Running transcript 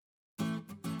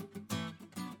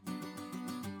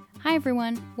Hi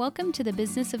everyone, welcome to the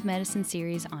Business of Medicine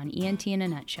series on ENT in a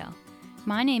Nutshell.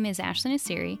 My name is Ashley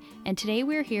Nassiri, and today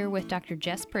we're here with Dr.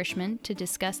 Jess Prischman to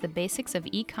discuss the basics of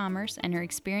e-commerce and her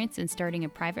experience in starting a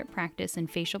private practice in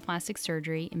facial plastic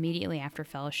surgery immediately after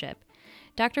fellowship.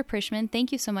 Dr. Prischman,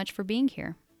 thank you so much for being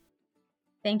here.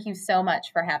 Thank you so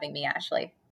much for having me,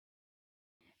 Ashley.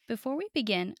 Before we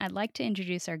begin, I'd like to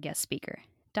introduce our guest speaker.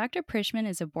 Dr. Prischman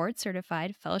is a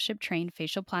board-certified, fellowship-trained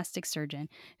facial plastic surgeon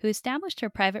who established her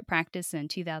private practice in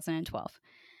 2012.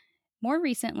 More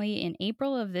recently, in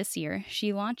April of this year,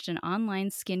 she launched an online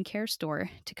skincare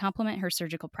store to complement her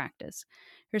surgical practice.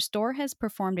 Her store has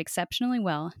performed exceptionally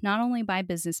well, not only by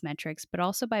business metrics, but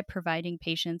also by providing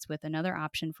patients with another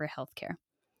option for healthcare.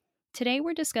 Today,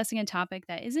 we're discussing a topic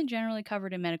that isn't generally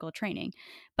covered in medical training,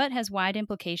 but has wide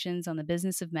implications on the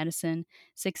business of medicine,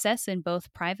 success in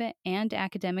both private and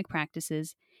academic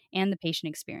practices, and the patient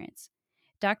experience.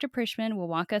 Dr. Prischman will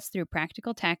walk us through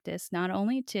practical tactics not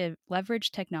only to leverage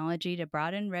technology to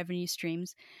broaden revenue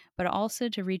streams, but also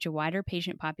to reach a wider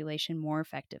patient population more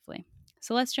effectively.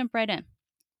 So let's jump right in.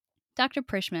 Dr.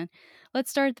 Prischman, let's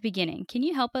start at the beginning. Can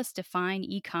you help us define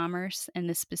e-commerce and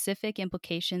the specific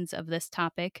implications of this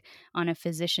topic on a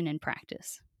physician in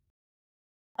practice?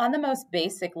 On the most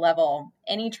basic level,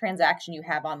 any transaction you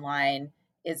have online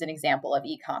is an example of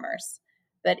e-commerce.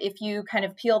 But if you kind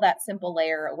of peel that simple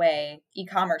layer away,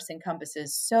 e-commerce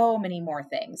encompasses so many more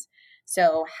things.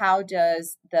 So, how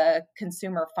does the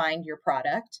consumer find your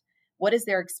product? What is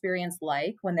their experience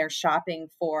like when they're shopping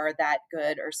for that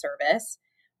good or service?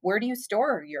 Where do you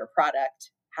store your product?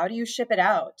 How do you ship it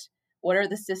out? What are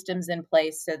the systems in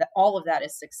place so that all of that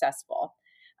is successful?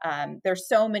 There's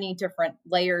so many different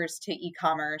layers to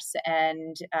e-commerce,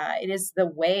 and it is the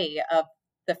way of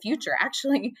the future.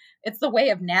 Actually, it's the way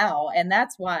of now, and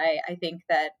that's why I think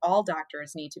that all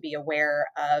doctors need to be aware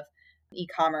of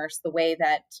e-commerce, the way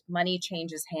that money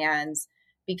changes hands,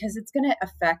 because it's going to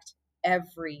affect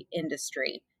every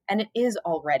industry, and it is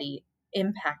already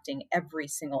impacting every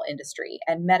single industry,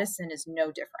 and medicine is no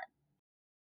different.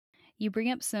 You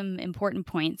bring up some important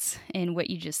points in what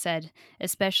you just said,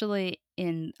 especially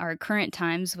in our current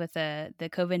times with the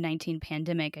COVID-19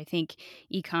 pandemic. I think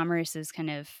e-commerce is kind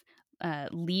of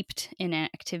leaped in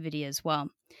activity as well.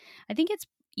 I think it's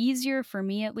easier for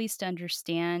me at least to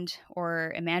understand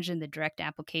or imagine the direct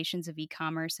applications of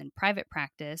e-commerce in private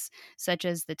practice, such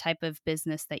as the type of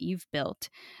business that you've built.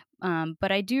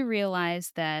 But I do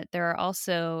realize that there are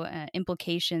also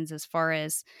implications as far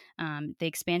as the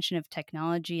expansion of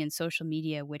technology and social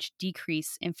media, which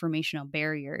decrease informational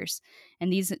barriers.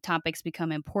 And these topics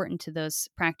become important to those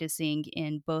practicing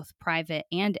in both private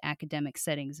and academic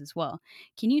settings as well.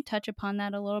 Can you touch upon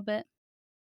that a little bit?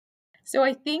 So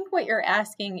I think what you're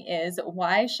asking is,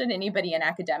 why should anybody in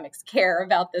academics care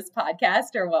about this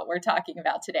podcast or what we're talking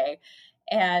about today?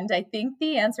 And I think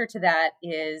the answer to that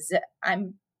is,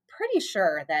 I'm pretty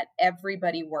sure that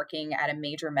everybody working at a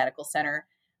major medical center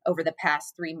over the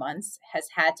past 3 months has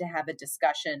had to have a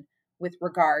discussion with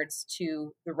regards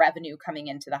to the revenue coming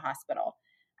into the hospital.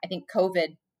 I think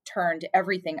COVID turned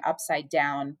everything upside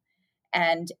down,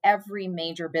 and every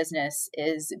major business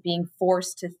is being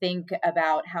forced to think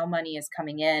about how money is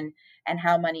coming in and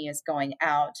how money is going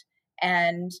out.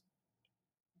 And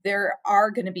there are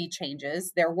going to be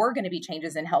changes. There were going to be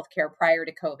changes in healthcare prior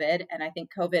to COVID. And I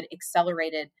think COVID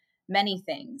accelerated many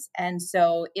things. And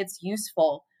so it's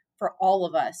useful for all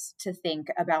of us to think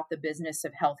about the business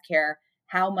of healthcare,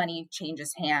 how money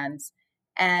changes hands,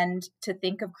 and to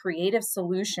think of creative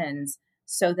solutions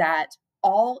so that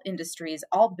all industries,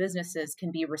 all businesses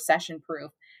can be recession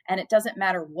proof. And it doesn't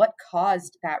matter what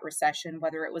caused that recession,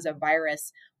 whether it was a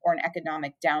virus or an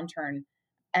economic downturn.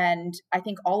 And I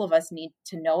think all of us need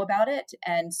to know about it,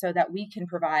 and so that we can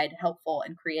provide helpful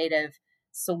and creative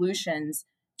solutions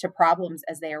to problems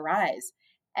as they arise.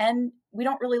 And we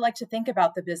don't really like to think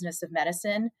about the business of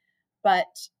medicine, but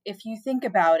if you think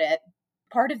about it,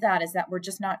 part of that is that we're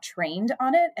just not trained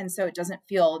on it. And so it doesn't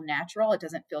feel natural, it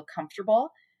doesn't feel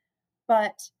comfortable,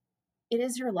 but it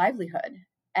is your livelihood.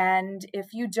 And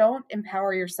if you don't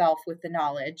empower yourself with the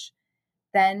knowledge,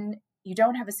 then you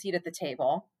don't have a seat at the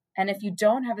table. And if you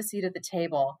don't have a seat at the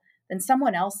table, then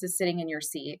someone else is sitting in your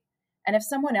seat. And if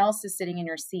someone else is sitting in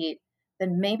your seat,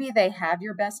 then maybe they have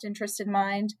your best interest in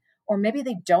mind, or maybe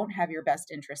they don't have your best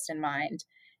interest in mind.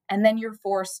 And then you're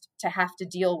forced to have to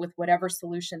deal with whatever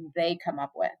solution they come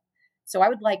up with. So I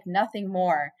would like nothing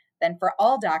more than for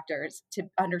all doctors to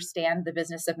understand the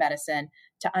business of medicine,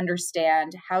 to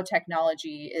understand how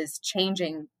technology is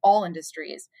changing all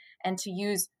industries, and to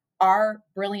use our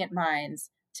brilliant minds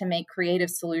to make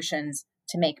creative solutions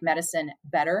to make medicine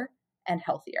better and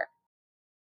healthier.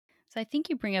 So I think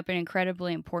you bring up an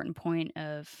incredibly important point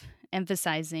of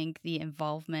emphasizing the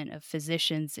involvement of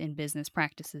physicians in business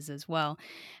practices as well.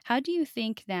 How do you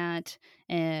think that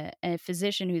a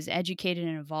physician who's educated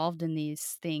and involved in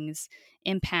these things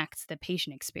impacts the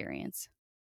patient experience?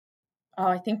 Oh,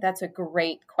 I think that's a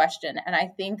great question. And I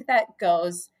think that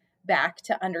goes back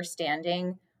to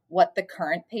understanding what the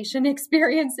current patient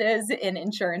experience is in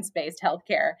insurance based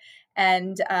healthcare.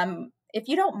 And if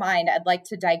you don't mind, I'd like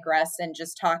to digress and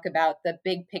just talk about the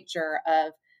big picture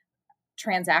of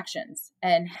transactions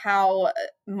and how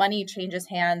money changes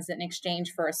hands in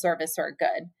exchange for a service or a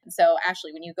good. So,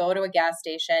 Ashley, when you go to a gas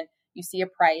station, you see a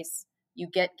price, you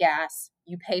get gas,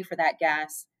 you pay for that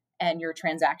gas, and your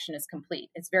transaction is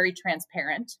complete. It's very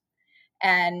transparent,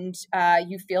 and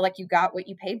you feel like you got what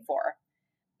you paid for.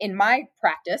 In my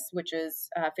practice, which is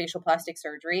facial plastic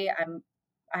surgery,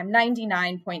 I'm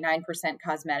 99.9%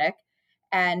 cosmetic,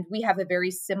 and we have a very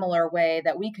similar way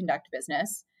that we conduct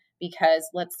business. Because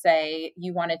let's say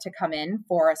you wanted to come in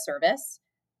for a service,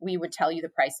 we would tell you the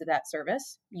price of that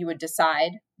service. You would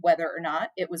decide whether or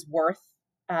not it was worth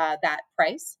that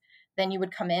price. Then you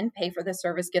would come in, pay for the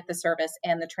service, get the service,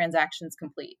 and the transaction's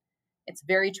complete. It's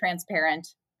very transparent,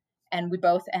 and we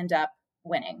both end up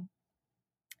winning.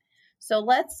 So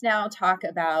let's now talk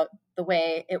about the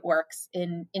way it works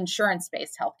in insurance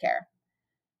based healthcare.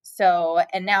 So,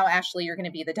 and now, Ashley, you're going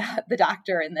to be the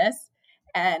doctor in this.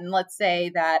 And let's say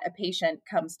that a patient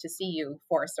comes to see you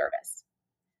for a service.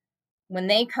 When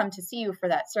they come to see you for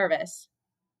that service,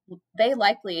 they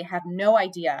likely have no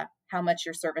idea how much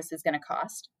your service is going to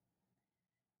cost.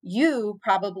 You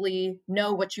probably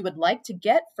know what you would like to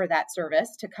get for that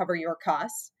service to cover your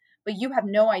costs, but you have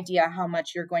no idea how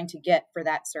much you're going to get for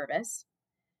that service.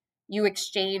 You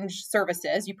exchange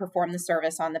services, you perform the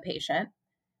service on the patient.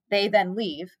 They then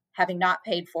leave, having not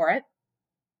paid for it.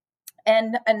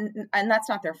 And that's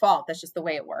not their fault. That's just the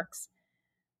way it works.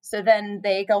 So then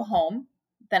they go home.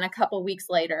 Then a couple weeks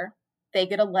later, they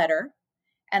get a letter,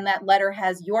 and that letter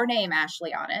has your name,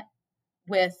 Ashley, on it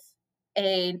with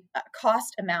a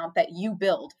cost amount that you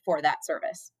billed for that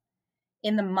service.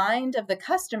 In the mind of the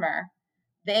customer,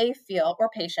 they feel, or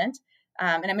patient,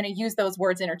 and I'm going to use those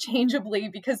words interchangeably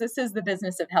because this is the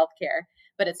business of healthcare,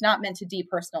 but it's not meant to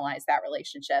depersonalize that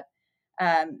relationship.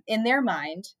 In their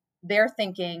mind, they're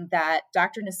thinking that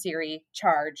Dr. Nasiri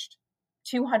charged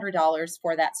 $200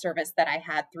 for that service that I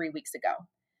had 3 weeks ago.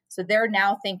 So they're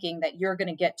now thinking that you're going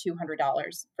to get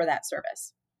 $200 for that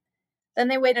service. Then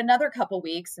they wait another couple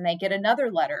weeks and they get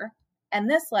another letter. And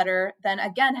this letter then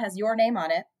again has your name on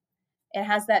it. It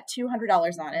has that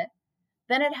 $200 on it.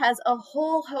 Then it has a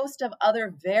whole host of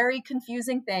other very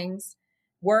confusing things,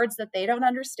 words that they don't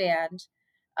understand.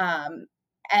 And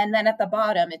then at the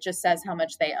bottom, it just says how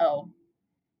much they owe.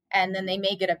 And then they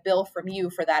may get a bill from you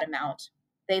for that amount.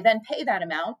 They then pay that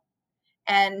amount,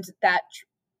 and that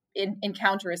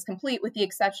encounter is complete, with the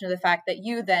exception of the fact that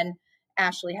you then,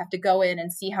 Ashley, have to go in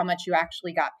and see how much you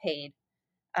actually got paid.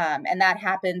 And that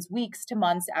happens weeks to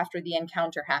months after the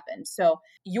encounter happened. So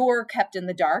you're kept in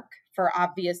the dark for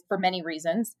many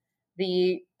reasons.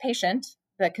 The patient,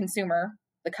 the consumer,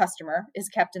 the customer is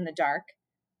kept in the dark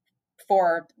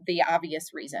for the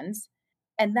obvious reasons.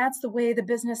 And that's the way the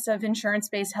business of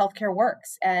insurance-based healthcare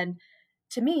works. And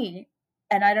to me,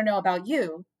 and I don't know about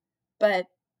you, but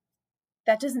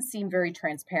that doesn't seem very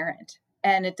transparent.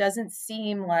 And it doesn't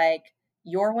seem like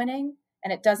you're winning,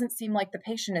 and it doesn't seem like the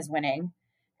patient is winning.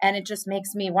 And it just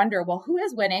makes me wonder, well, who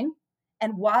is winning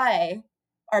and why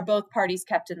are both parties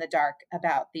kept in the dark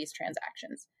about these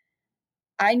transactions?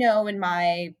 I know in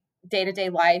my day-to-day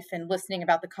life and listening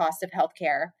about the cost of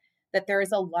healthcare that there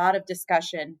is a lot of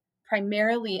discussion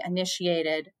primarily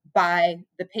initiated by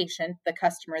the patient, the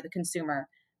customer, the consumer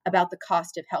about the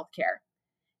cost of healthcare.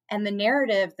 And the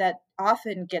narrative that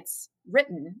often gets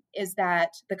written is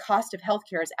that the cost of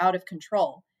healthcare is out of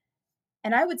control.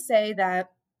 And I would say that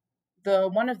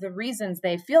one of the reasons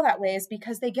they feel that way is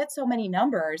because they get so many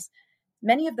numbers.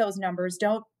 Many of those numbers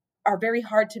are very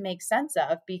hard to make sense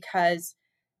of because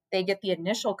they get the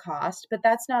initial cost, but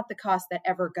that's not the cost that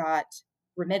ever got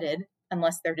remitted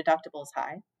unless their deductible is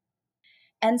high.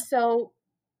 And so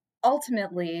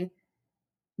ultimately,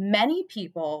 many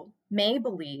people may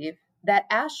believe that,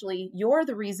 Ashley, you're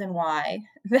the reason why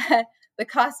that the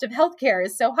cost of healthcare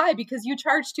is so high because you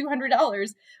charge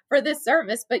 $200 for this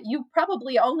service, but you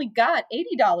probably only got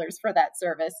 $80 for that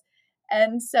service.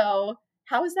 And so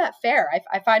how is that fair?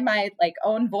 I find my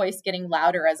own voice getting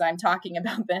louder as I'm talking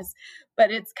about this, but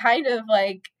it's kind of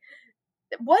like,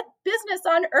 what business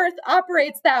on earth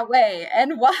operates that way?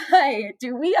 And why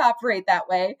do we operate that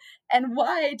way? And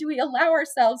why do we allow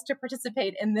ourselves to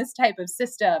participate in this type of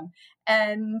system?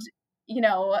 And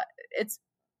it's,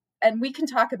 and we can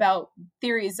talk about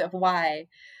theories of why,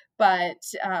 but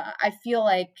I feel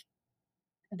like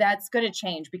that's going to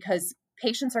change because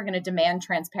patients are going to demand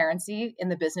transparency in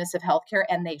the business of healthcare,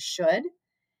 and they should.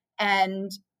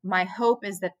 And my hope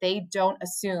is that they don't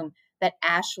assume that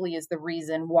Ashley is the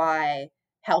reason why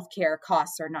healthcare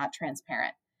costs are not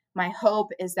transparent. My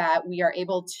hope is that we are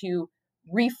able to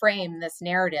reframe this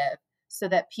narrative so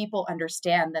that people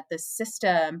understand that the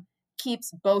system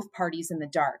keeps both parties in the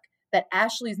dark, that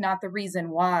Ashley's not the reason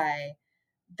why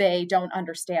they don't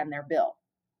understand their bill,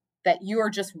 that you are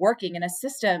just working in a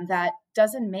system that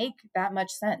doesn't make that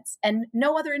much sense. And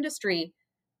no other industry,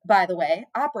 by the way,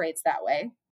 operates that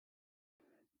way.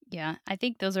 Yeah, I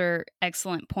think those are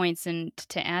excellent points. And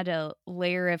to add a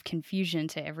layer of confusion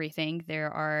to everything,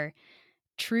 there are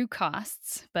true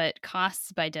costs, but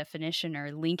costs by definition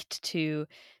are linked to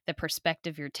the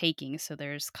perspective you're taking. So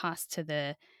there's cost to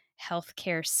the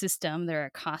healthcare system, there are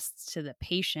costs to the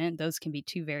patient. Those can be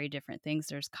two very different things.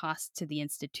 There's cost to the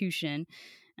institution.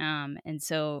 And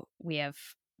so we have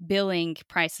billing,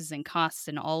 prices, and costs,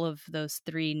 and all of those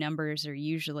three numbers are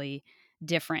usually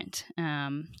different,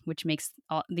 which makes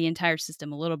the entire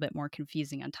system a little bit more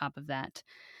confusing on top of that.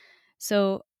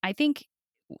 So I think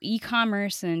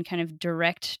e-commerce and kind of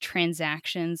direct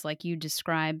transactions like you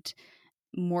described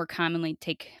more commonly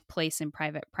take place in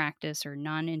private practice or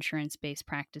non-insurance based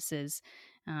practices,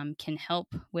 can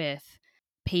help with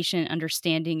patient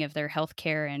understanding of their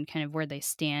healthcare and kind of where they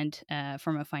stand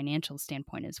from a financial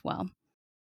standpoint as well.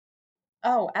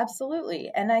 Oh,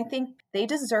 absolutely. And I think they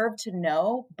deserve to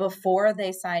know before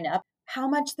they sign up how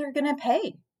much they're going to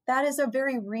pay. That is a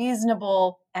very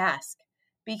reasonable ask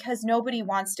because nobody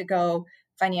wants to go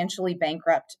financially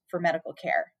bankrupt for medical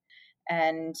care.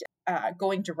 And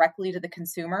going directly to the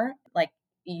consumer, like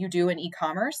you do in e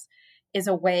commerce, is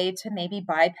a way to maybe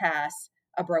bypass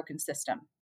a broken system.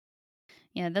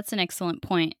 Yeah, that's an excellent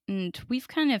point. And we've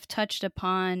kind of touched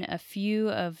upon a few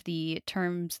of the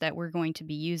terms that we're going to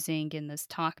be using in this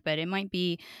talk, but it might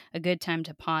be a good time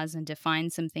to pause and define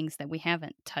some things that we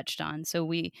haven't touched on. So,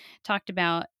 we talked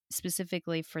about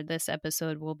specifically for this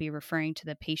episode, we'll be referring to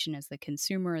the patient as the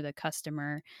consumer or the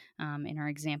customer in our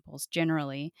examples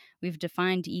generally. We've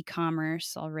defined e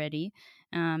commerce already.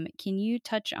 Can you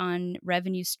touch on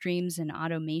revenue streams and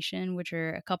automation, which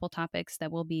are a couple topics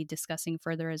that we'll be discussing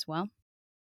further as well?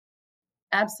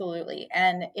 Absolutely.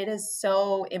 And it is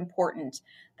so important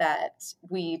that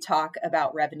we talk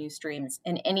about revenue streams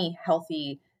in any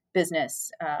healthy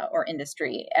business or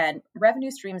industry. And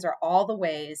revenue streams are all the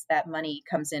ways that money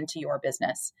comes into your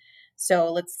business.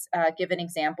 So let's give an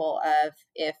example of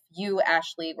if you,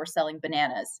 Ashley, were selling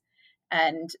bananas,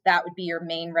 and that would be your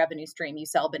main revenue stream. You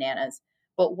sell bananas.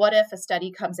 But what if a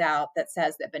study comes out that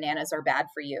says that bananas are bad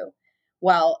for you?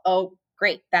 Well, oh,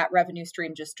 great, that revenue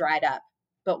stream just dried up.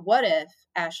 But what if,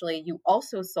 Ashley, you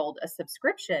also sold a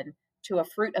subscription to a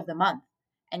fruit of the month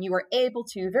and you were able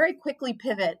to very quickly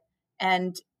pivot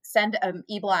and send an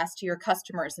e-blast to your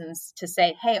customers and to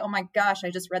say, hey, oh my gosh,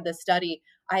 I just read this study.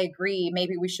 I agree.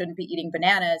 Maybe we shouldn't be eating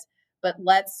bananas, but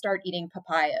let's start eating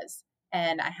papayas.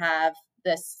 And I have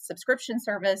this subscription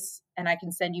service and I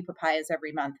can send you papayas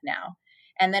every month now.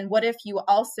 And then what if you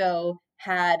also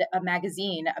had a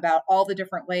magazine about all the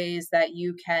different ways that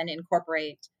you can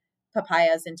incorporate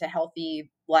papayas into healthy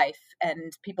life,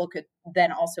 and people could then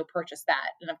also purchase that.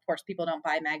 And of course people don't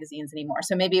buy magazines anymore,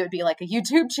 so maybe it would be like a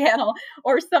YouTube channel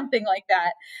or something like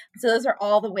that. So those are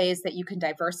all the ways that you can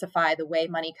diversify the way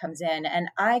money comes in, and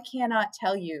I cannot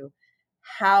tell you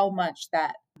how much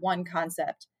that one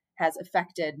concept has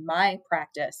affected my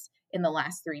practice in the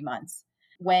last 3 months.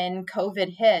 When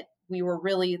COVID hit, we were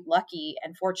really lucky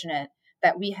and fortunate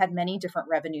that we had many different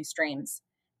revenue streams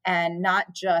and not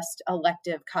just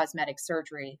elective cosmetic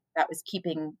surgery that was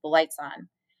keeping the lights on.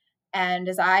 And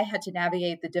as I had to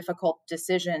navigate the difficult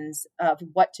decisions of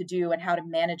what to do and how to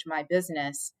manage my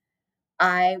business,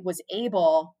 I was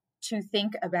able to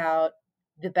think about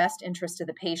the best interest of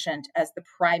the patient as the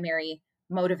primary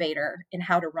motivator in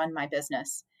how to run my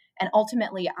business. And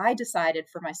ultimately, I decided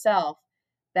for myself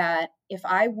that if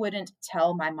I wouldn't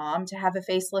tell my mom to have a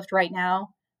facelift right now,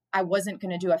 I wasn't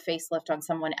going to do a facelift on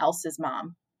someone else's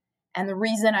mom. And the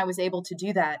reason I was able to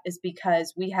do that is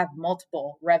because we have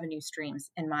multiple revenue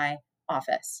streams in my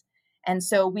office. And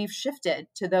so we've shifted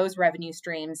to those revenue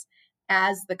streams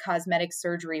as the cosmetic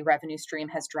surgery revenue stream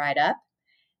has dried up.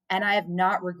 And I have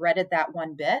not regretted that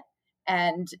one bit.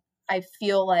 And I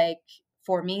feel like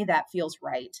for me, that feels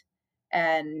right.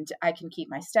 And I can keep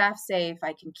my staff safe.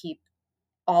 I can keep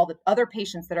all the other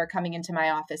patients that are coming into my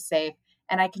office safe.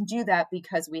 And I can do that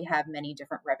because we have many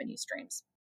different revenue streams.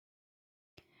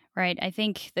 Right. I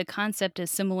think the concept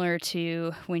is similar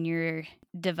to when you're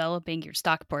developing your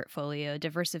stock portfolio.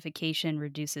 Diversification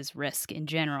reduces risk in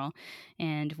general.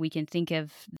 And we can think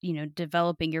of,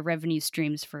 developing your revenue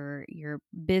streams for your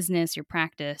business, your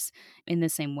practice in the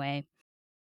same way.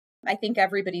 I think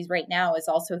everybody's right now is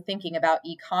also thinking about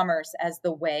e-commerce as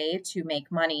the way to make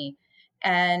money.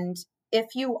 And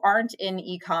if you aren't in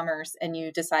e-commerce and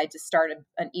you decide to start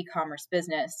an e-commerce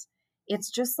business,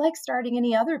 it's just like starting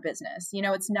any other business.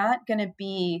 It's not going to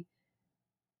be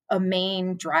a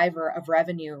main driver of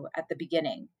revenue at the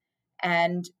beginning.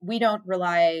 And we don't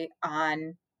rely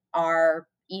on our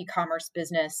e commerce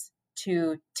business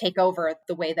to take over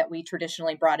the way that we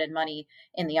traditionally brought in money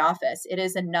in the office. It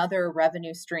is another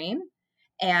revenue stream.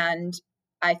 And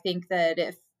I think that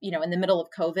if, in the middle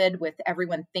of COVID, with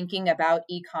everyone thinking about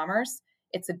e commerce,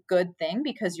 it's a good thing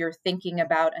because you're thinking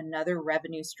about another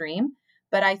revenue stream.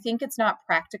 But I think it's not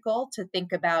practical to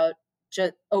think about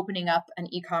just opening up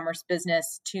an e-commerce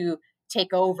business to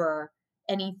take over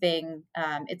anything.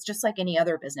 It's just like any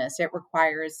other business. It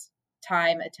requires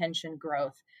time, attention,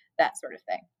 growth, that sort of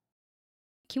thing.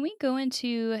 Can we go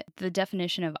into the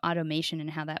definition of automation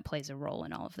and how that plays a role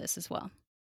in all of this as well?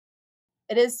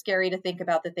 It is scary to think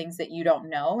about the things that you don't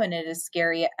know. And it is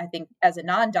scary, I think, as a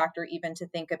non doctor, even to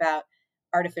think about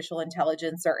artificial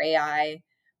intelligence or AI.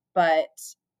 But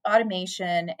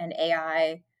automation and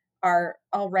AI are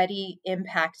already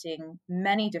impacting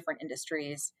many different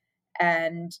industries.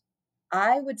 And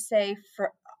I would say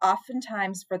for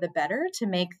oftentimes for the better, to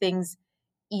make things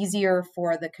easier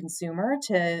for the consumer,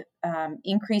 to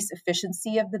increase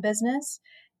efficiency of the business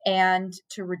and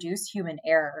to reduce human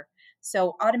error.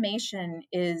 So automation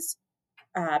is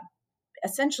uh,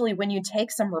 essentially when you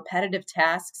take some repetitive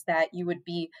tasks that you would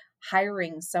be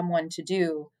hiring someone to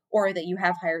do, or that you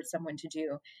have hired someone to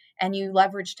do, and you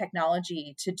leverage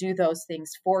technology to do those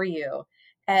things for you.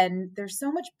 And there's so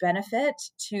much benefit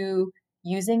to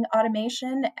using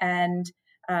automation. And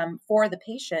for the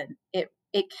patient, it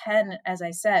can, as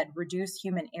I said, reduce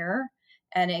human error,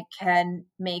 and it can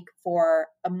make for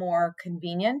a more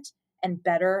convenient and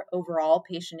better overall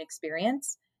patient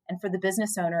experience. And for the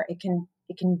business owner, it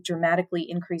can dramatically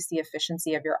increase the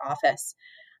efficiency of your office.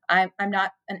 I'm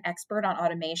not an expert on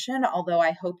automation, although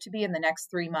I hope to be in the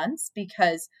next 3 months,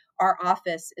 because our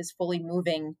office is fully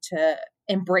moving to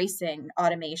embracing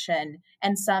automation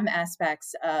and some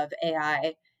aspects of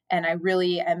AI. And I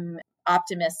really am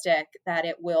optimistic that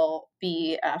it will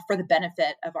be for the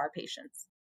benefit of our patients.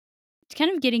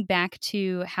 Kind of getting back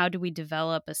to how do we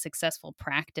develop a successful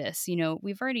practice,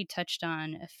 we've already touched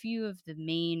on a few of the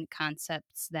main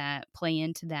concepts that play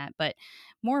into that, but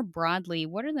more broadly,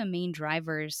 what are the main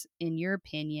drivers, in your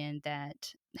opinion,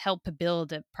 that help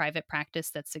build a private practice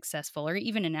that's successful or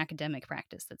even an academic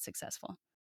practice that's successful?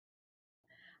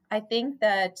 I think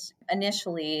that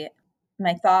initially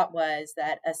my thought was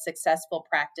that a successful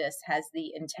practice has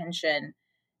the intention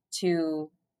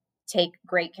to take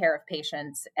great care of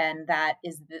patients, and that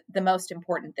is the most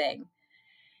important thing.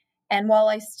 And while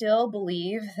I still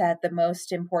believe that the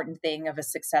most important thing of a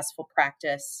successful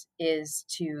practice is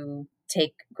to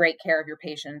take great care of your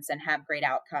patients and have great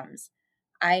outcomes,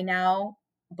 I now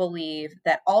believe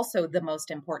that also the most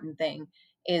important thing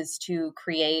is to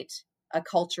create a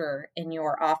culture in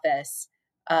your office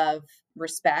of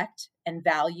respect and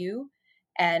value,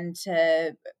 and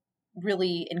to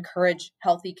really encourage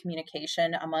healthy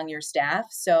communication among your staff.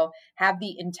 So have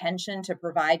the intention to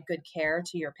provide good care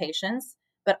to your patients,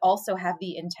 but also have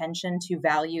the intention to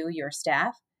value your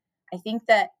staff. I think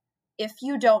that if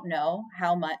you don't know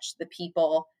how much the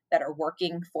people that are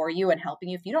working for you and helping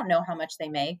you, if you don't know how much they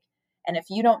make, and if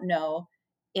you don't know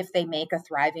if they make a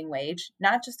thriving wage,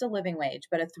 not just a living wage,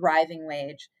 but a thriving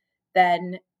wage,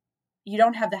 then you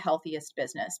don't have the healthiest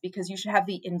business, because you should have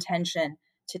the intention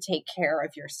to take care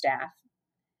of your staff.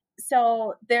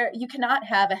 So there, you cannot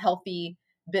have a healthy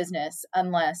business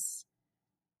unless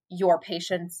your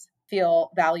patients feel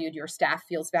valued, your staff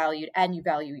feels valued, and you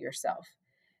value yourself.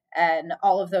 And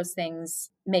all of those things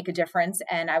make a difference.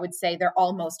 And I would say they're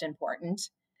all most important.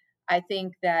 I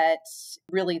think that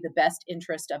really the best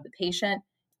interest of the patient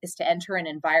is to enter an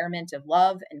environment of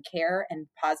love and care and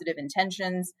positive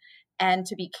intentions, and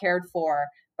to be cared for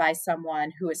by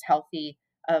someone who is healthy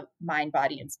of mind,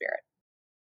 body, and spirit.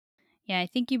 Yeah, I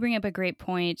think you bring up a great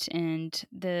point, and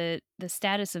the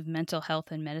status of mental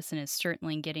health in medicine is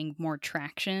certainly getting more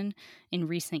traction in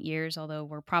recent years. Although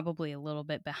we're probably a little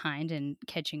bit behind in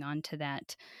catching on to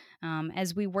that.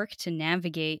 As we work to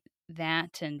navigate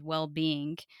that and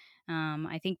well-being,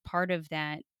 I think part of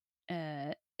that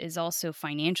is also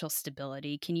financial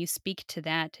stability. Can you speak to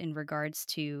that in regards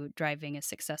to driving a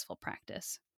successful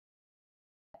practice?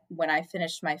 when I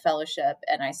finished my fellowship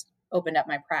and I opened up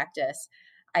my practice,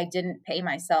 I didn't pay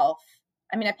myself.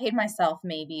 I mean, I paid myself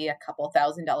maybe a couple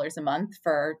 $1,000s a month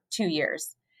for 2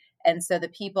 years. And so the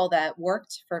people that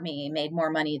worked for me made more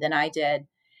money than I did.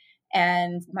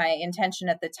 And my intention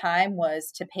at the time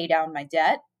was to pay down my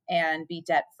debt and be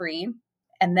debt free,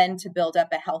 and then to build up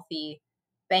a healthy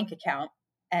bank account.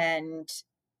 And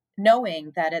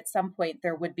knowing that at some point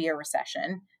there would be a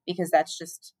recession, because that's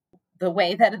just the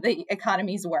way that the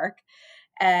economies work.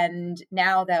 And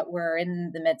now that we're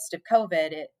in the midst of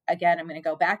COVID, again, I'm going to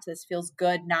go back to this, feels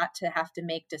good not to have to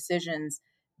make decisions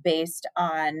based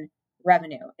on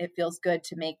revenue. It feels good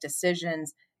to make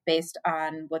decisions based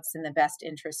on what's in the best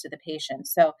interest of the patient.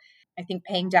 So I think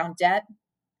paying down debt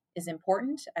is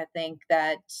important. I think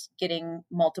that getting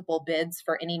multiple bids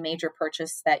for any major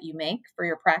purchase that you make for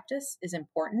your practice is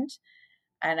important.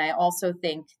 And I also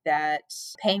think that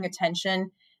paying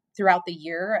attention throughout the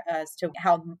year as to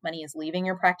how money is leaving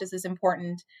your practice is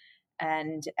important.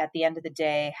 And at the end of the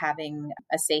day, having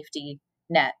a safety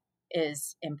net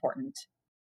is important.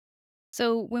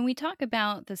 So, when we talk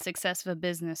about the success of a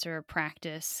business or a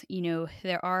practice,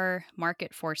 there are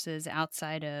market forces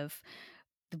outside of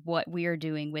what we are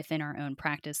doing within our own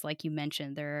practice. Like you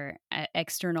mentioned, there are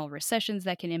external recessions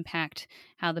that can impact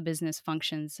how the business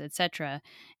functions, etc.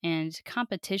 And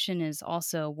competition is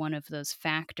also one of those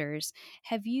factors.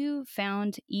 Have you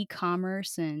found e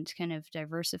commerce and kind of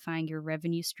diversifying your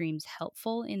revenue streams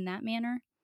helpful in that manner?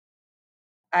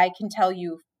 I can tell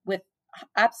you with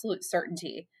absolute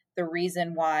certainty the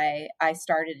reason why I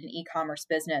started an e commerce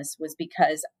business was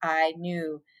because I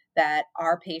knew that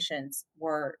our patients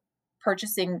were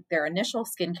purchasing their initial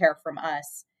skincare from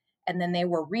us, and then they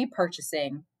were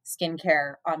repurchasing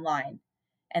skincare online.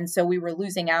 And so we were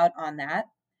losing out on that.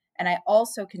 And I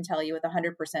also can tell you with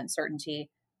 100% certainty,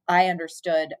 I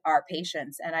understood our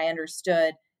patients, and I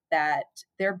understood that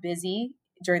they're busy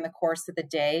during the course of the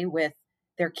day with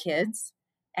their kids,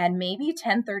 and maybe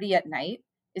 10:30 at night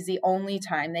is the only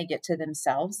time they get to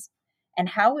themselves. And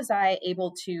how was I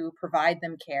able to provide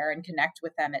them care and connect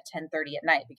with them at 10:30 at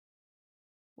night?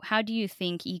 How do you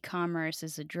think e commerce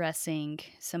is addressing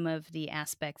some of the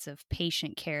aspects of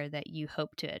patient care that you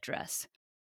hope to address?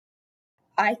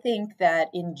 I think that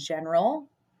in general,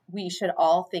 we should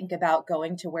all think about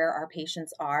going to where our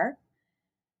patients are,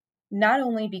 not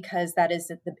only because that is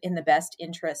in the best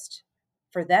interest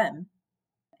for them,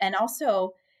 and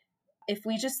also if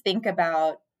we just think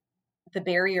about the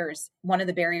barriers, one of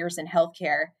the barriers in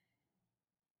healthcare,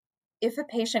 if a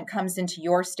patient comes into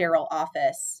your sterile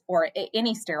office or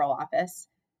any sterile office,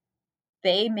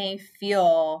 they may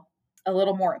feel a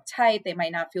little more uptight. They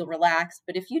might not feel relaxed.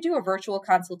 But if you do a virtual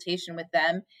consultation with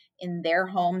them in their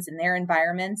homes, in their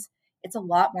environments, it's a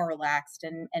lot more relaxed,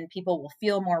 and people will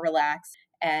feel more relaxed.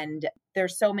 And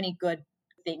there's so many good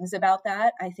things about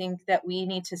that. I think that we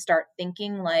need to start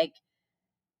thinking like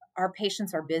our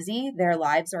patients are busy, their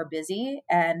lives are busy,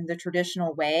 and the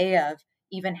traditional way of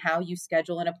even how you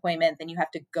schedule an appointment, then you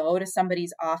have to go to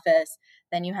somebody's office,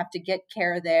 then you have to get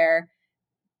care there.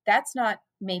 That's not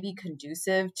maybe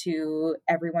conducive to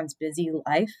everyone's busy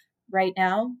life right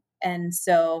now. And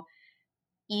so,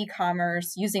 e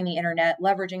commerce, using the internet,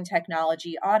 leveraging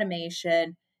technology,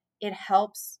 automation, it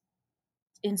helps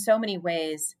in so many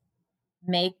ways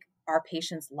make our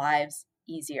patients' lives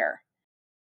easier.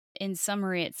 In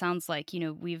summary, it sounds like,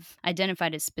 we've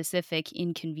identified a specific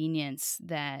inconvenience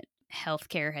that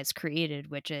healthcare has created,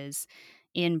 which is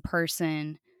in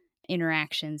person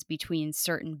interactions between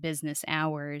certain business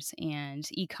hours, and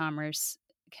e commerce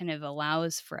kind of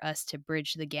allows for us to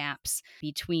bridge the gaps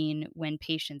between when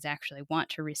patients actually want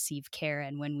to receive care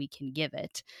and when we can give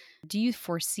it. Do you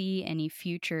foresee any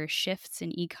future shifts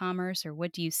in e commerce, or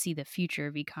what do you see the future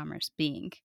of e commerce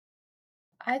being?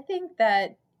 I think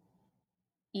that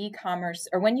e commerce,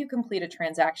 or when you complete a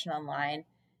transaction online,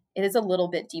 it is a little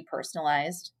bit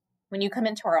depersonalized. When you come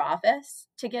into our office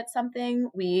to get something,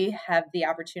 we have the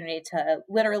opportunity to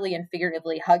literally and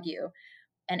figuratively hug you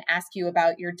and ask you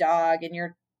about your dog and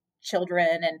your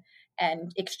children,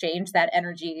 and exchange that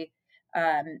energy.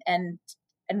 And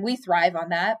we thrive on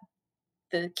that.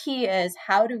 The key is,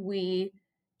 how do we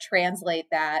translate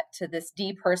that to this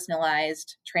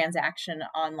depersonalized transaction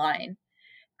online?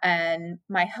 And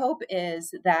my hope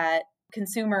is that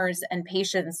consumers and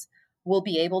patients will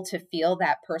be able to feel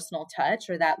that personal touch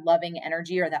or that loving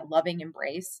energy or that loving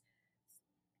embrace,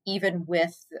 even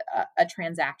with a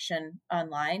transaction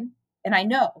online. And I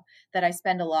know that I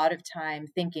spend a lot of time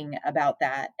thinking about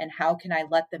that, and how can I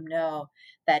let them know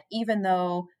that even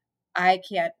though I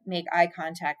can't make eye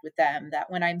contact with them,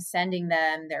 that when I'm sending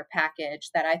them their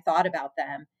package, that I thought about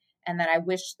them and that I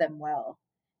wish them well.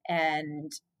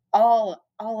 And all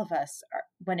of us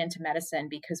went into medicine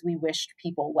because we wished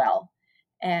people well.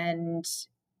 And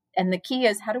and the key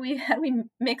is how do we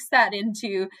mix that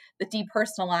into the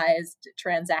depersonalized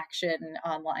transaction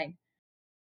online?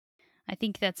 I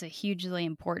think that's a hugely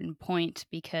important point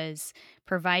because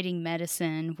providing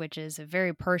medicine, which is a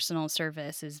very personal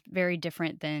service, is very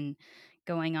different than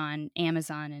going on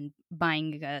Amazon and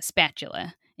buying a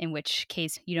spatula, in which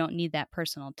case you don't need that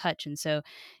personal touch. And so,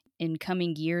 in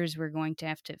coming years, we're going to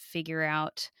have to figure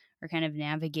out or kind of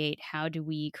navigate how do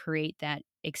we create that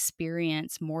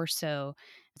experience more so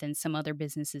than some other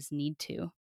businesses need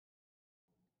to.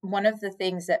 One of the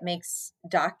things that makes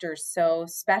doctors so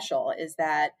special is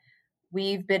that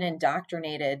we've been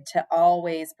indoctrinated to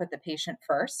always put the patient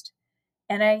first.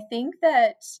 And I think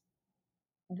that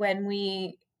when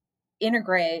we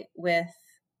integrate with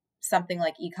something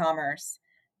like e-commerce,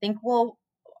 I think we'll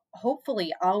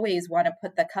hopefully always want to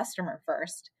put the customer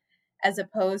first, as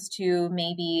opposed to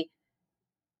maybe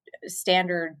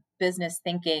standard business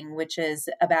thinking, which is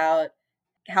about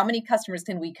how many customers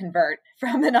can we convert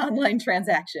from an online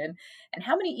transaction, and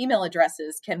how many email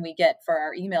addresses can we get for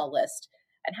our email list,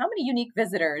 and how many unique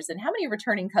visitors, and how many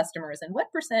returning customers, and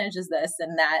what percentage is this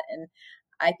and that. And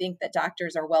I think that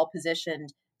doctors are well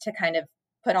positioned to kind of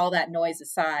put all that noise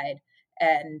aside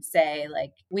and say,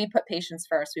 like, we put patients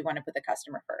first, we want to put the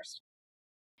customer first.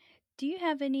 Do you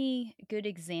have any good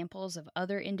examples of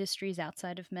other industries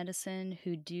outside of medicine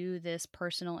who do this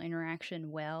personal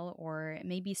interaction well, or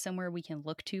maybe somewhere we can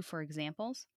look to for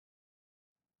examples?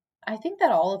 I think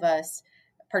that all of us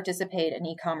participate in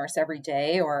e-commerce every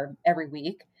day or every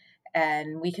week,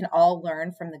 and we can all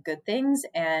learn from the good things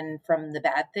and from the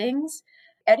bad things.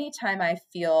 Anytime I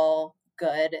feel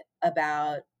good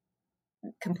about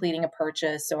completing a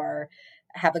purchase or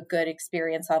have a good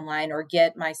experience online or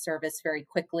get my service very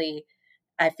quickly,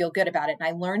 I feel good about it and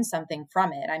I learn something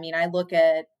from it. I mean, I look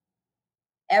at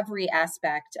every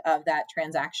aspect of that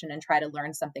transaction and try to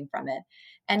learn something from it.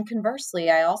 And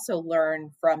conversely, I also learn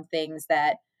from things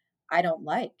that I don't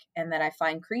like and that I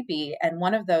find creepy. And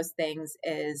one of those things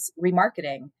is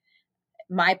remarketing.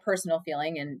 My personal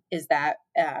feeling and is that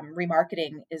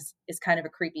remarketing is kind of a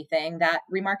creepy thing. That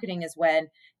remarketing is when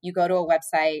you go to a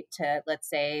website to, let's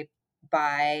say,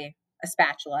 buy a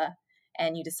spatula,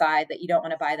 and you decide that you don't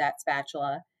want to buy that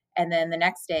spatula, and then the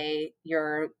next day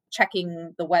you're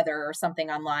checking the weather or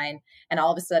something online, and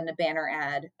all of a sudden a banner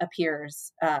ad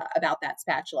appears about that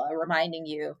spatula, reminding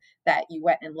you that you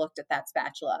went and looked at that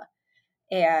spatula,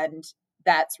 and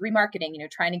that's remarketing.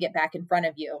 Trying to get back in front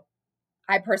of you.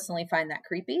 I personally find that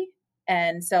creepy.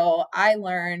 And so I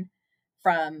learn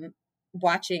from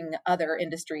watching other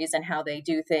industries and how they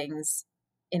do things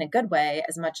in a good way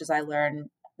as much as I learn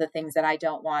the things that I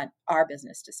don't want our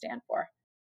business to stand for.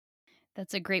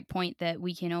 That's a great point that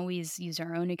we can always use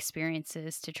our own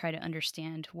experiences to try to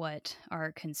understand what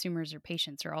our consumers or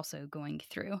patients are also going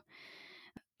through.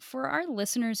 For our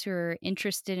listeners who are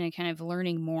interested in kind of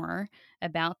learning more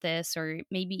about this, or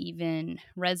maybe even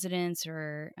residents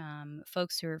or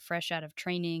folks who are fresh out of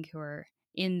training who are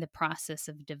in the process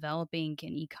of developing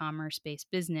an e commerce based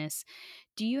business,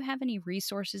 do you have any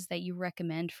resources that you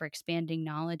recommend for expanding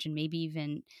knowledge and maybe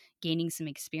even gaining some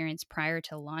experience prior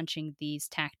to launching these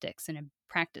tactics in a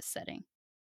practice setting?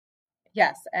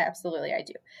 Yes, absolutely, I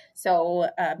do. So,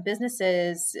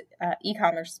 businesses, e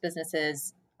commerce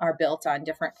businesses are built on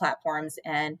different platforms.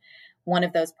 And one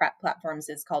of those platforms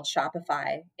is called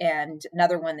Shopify. And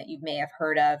another one that you may have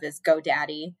heard of is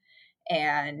GoDaddy.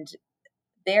 And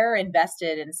they're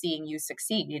invested in seeing you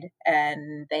succeed,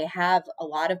 and they have a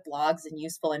lot of blogs and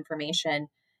useful information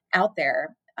out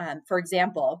there. For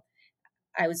example,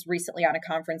 I was recently on a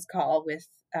conference call with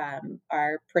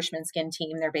our Prishman Skin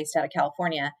team. They're based out of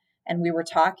California, and we were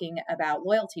talking about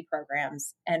loyalty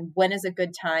programs and when is a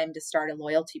good time to start a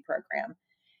loyalty program.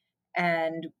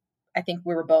 And I think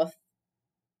we were both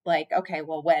like, okay,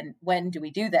 well, when do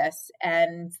we do this?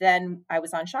 And then I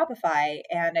was on Shopify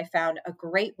and I found a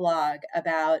great blog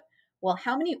about, well,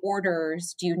 how many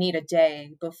orders do you need a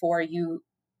day before you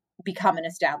become an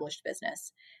established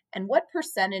business? And what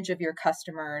percentage of your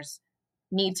customers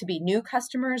need to be new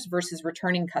customers versus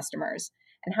returning customers?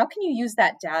 And how can you use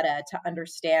that data to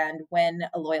understand when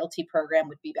a loyalty program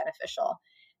would be beneficial?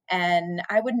 And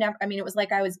I would never, I mean, it was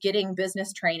like I was getting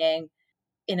business training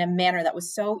in a manner that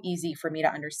was so easy for me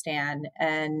to understand.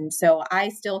 And so I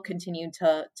still continue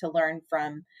to learn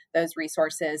from those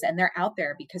resources, and they're out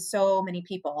there because so many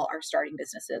people are starting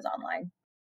businesses online.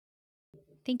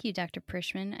 Thank you, Dr.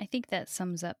 Prishman. I think that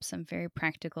sums up some very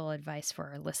practical advice for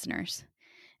our listeners.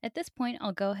 At this point,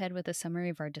 I'll go ahead with a summary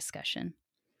of our discussion.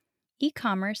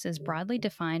 E-commerce is broadly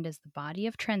defined as the body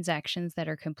of transactions that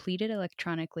are completed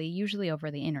electronically, usually over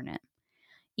the internet.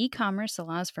 E-commerce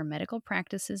allows for medical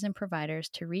practices and providers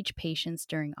to reach patients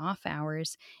during off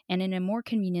hours and in a more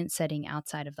convenient setting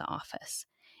outside of the office.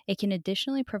 It can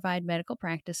additionally provide medical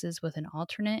practices with an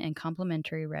alternate and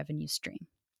complementary revenue stream.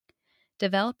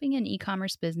 Developing an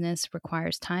e-commerce business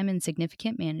requires time and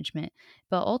significant management,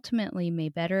 but ultimately may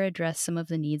better address some of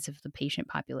the needs of the patient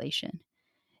population.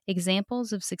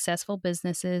 Examples of successful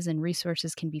businesses and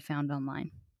resources can be found online.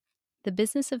 The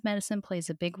business of medicine plays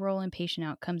a big role in patient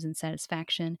outcomes and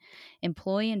satisfaction,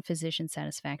 employee and physician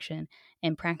satisfaction,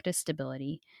 and practice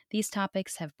stability. These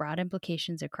topics have broad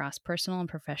implications across personal and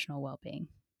professional well-being.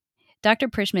 Dr.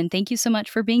 Prischman, thank you so much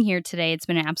for being here today. It's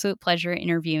been an absolute pleasure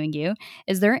interviewing you.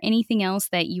 Is there anything else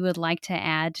that you would like to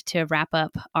add to wrap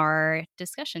up our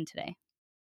discussion today?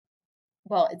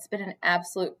 Well, it's been an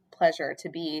absolute pleasure to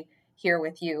be here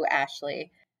with you,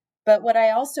 Ashley. But what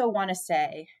I also want to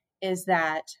say is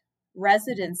that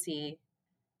residency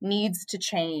needs to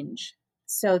change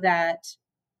so that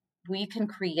we can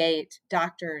create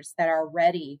doctors that are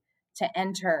ready to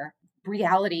enter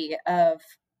reality of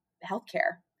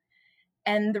healthcare.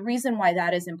 And the reason why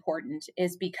that is important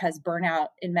is because burnout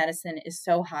in medicine is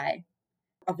so high.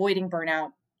 Avoiding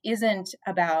burnout isn't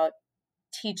about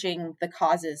teaching the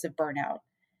causes of burnout.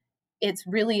 It's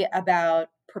really about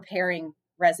preparing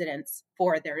residents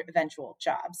for their eventual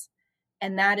jobs.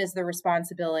 And that is the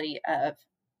responsibility of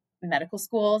medical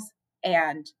schools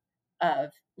and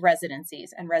of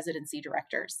residencies and residency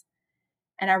directors.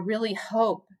 And I really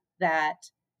hope that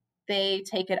they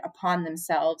take it upon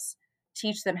themselves,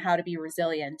 teach them how to be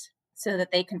resilient so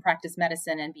that they can practice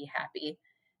medicine and be happy.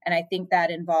 And I think that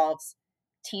involves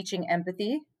teaching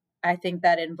empathy. I think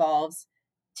that involves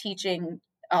teaching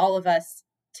all of us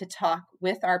to talk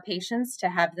with our patients, to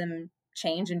have them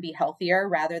change and be healthier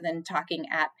rather than talking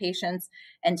at patients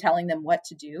and telling them what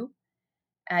to do.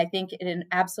 I think it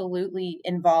absolutely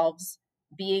involves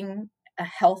being a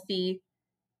healthy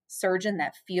surgeon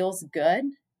that feels good,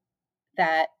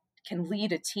 that can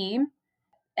lead a team.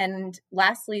 And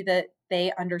lastly, that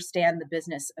they understand the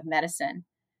business of medicine,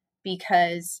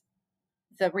 because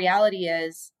the reality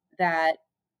is that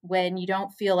when you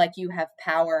don't feel like you have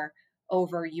power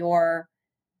over your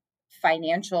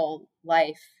financial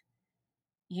life,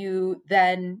 you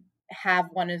then have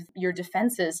one of your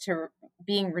defenses to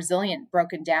being resilient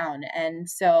broken down. And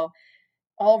so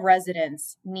all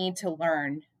residents need to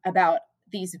learn about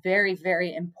these very,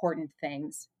 very important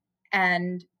things.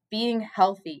 And being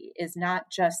healthy is not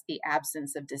just the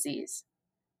absence of disease.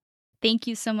 Thank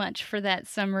you so much for that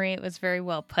summary. It was very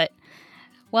well put.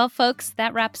 Well, folks,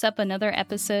 that wraps up another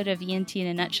episode of ENT in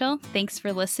a Nutshell. Thanks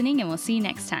for listening, and we'll see you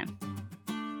next time.